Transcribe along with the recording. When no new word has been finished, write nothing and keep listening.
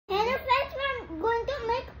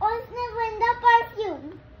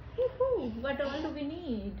we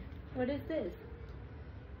need. What is this?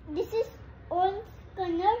 This is orange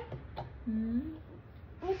color.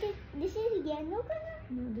 Okay, this is yellow color.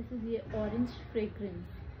 No, this is the orange fragrance.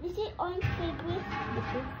 This is orange fragrance. This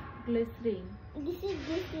is glycerin. This is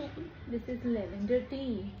glycerin. This is lavender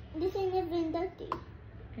tea. This is lavender tea.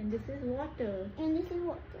 And this is water. And this is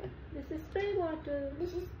water. This is spray water.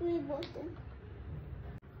 This is spray water.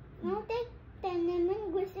 Now take 10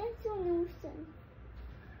 ml glycerin solution.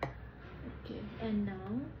 Okay, and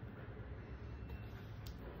now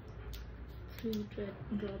 3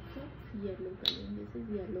 drops of yellow coloring. This is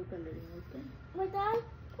yellow coloring, okay? But I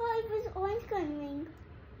thought it was orange coloring.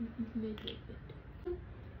 Wait.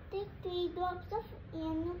 Take 3 drops of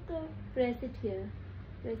yellow coloring. Press it here.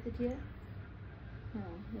 Press it here.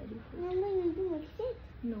 Oh, very good. Now we need to mix it.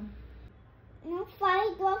 No. Now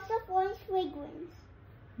 5 drops of orange fragrance.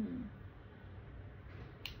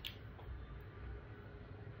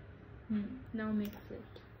 Now mix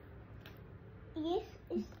it. Yes,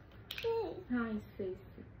 it's safe. It's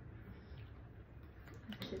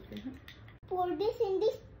safe. Pour this in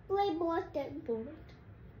this spray bottle. Pour it.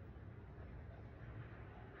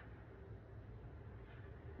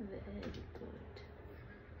 Very good.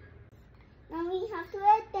 Now we have to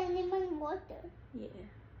add 10 ml water. Yeah.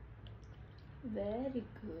 Very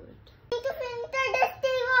good. We need to filter this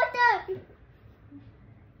tea water.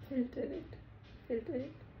 Filter it. Filter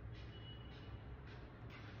it.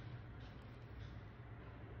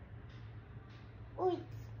 Oh,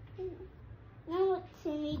 now what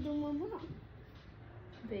shall we do, Mama?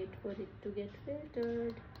 Wait for it to get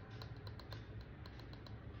filtered.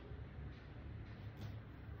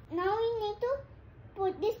 Now we need to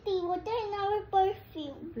put this tea water in our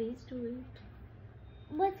perfume. Please do it.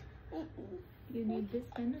 But you need this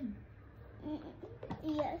pen.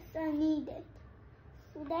 Yes, I need it.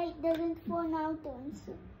 So that it doesn't fall out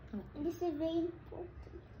also. Okay. This is very important.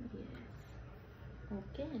 Yes.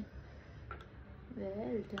 Okay.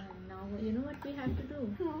 Well done. Now you know what we have to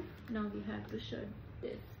do? Huh? Now we have to shut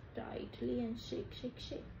this tightly and shake.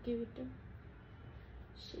 Give it a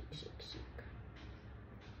shake.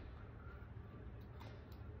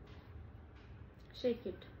 Shake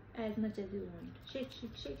it as much as you want. Shake.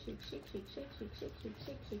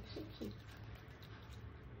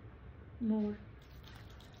 More.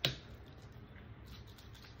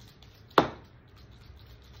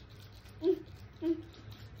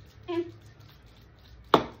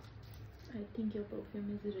 I think your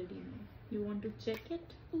perfume is ready now. You want to check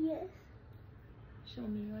it? Yes. Show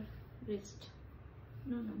me your wrist.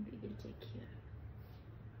 No, we will check here.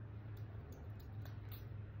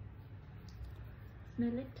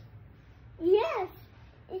 Smell it? Yes,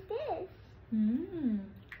 it is.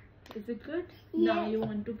 Is it good? Yes. Now you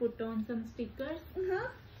want to put on some stickers?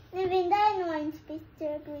 Lavender and orange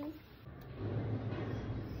picture, please.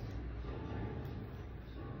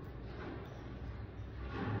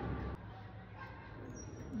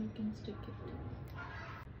 You can stick it.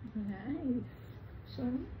 Nice. Show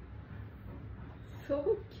me.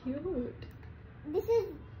 So cute. This is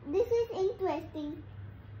interesting.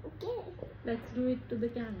 Okay. Let's do it to the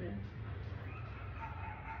camera.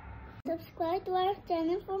 Subscribe to our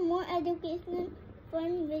channel for more educational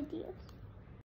fun videos.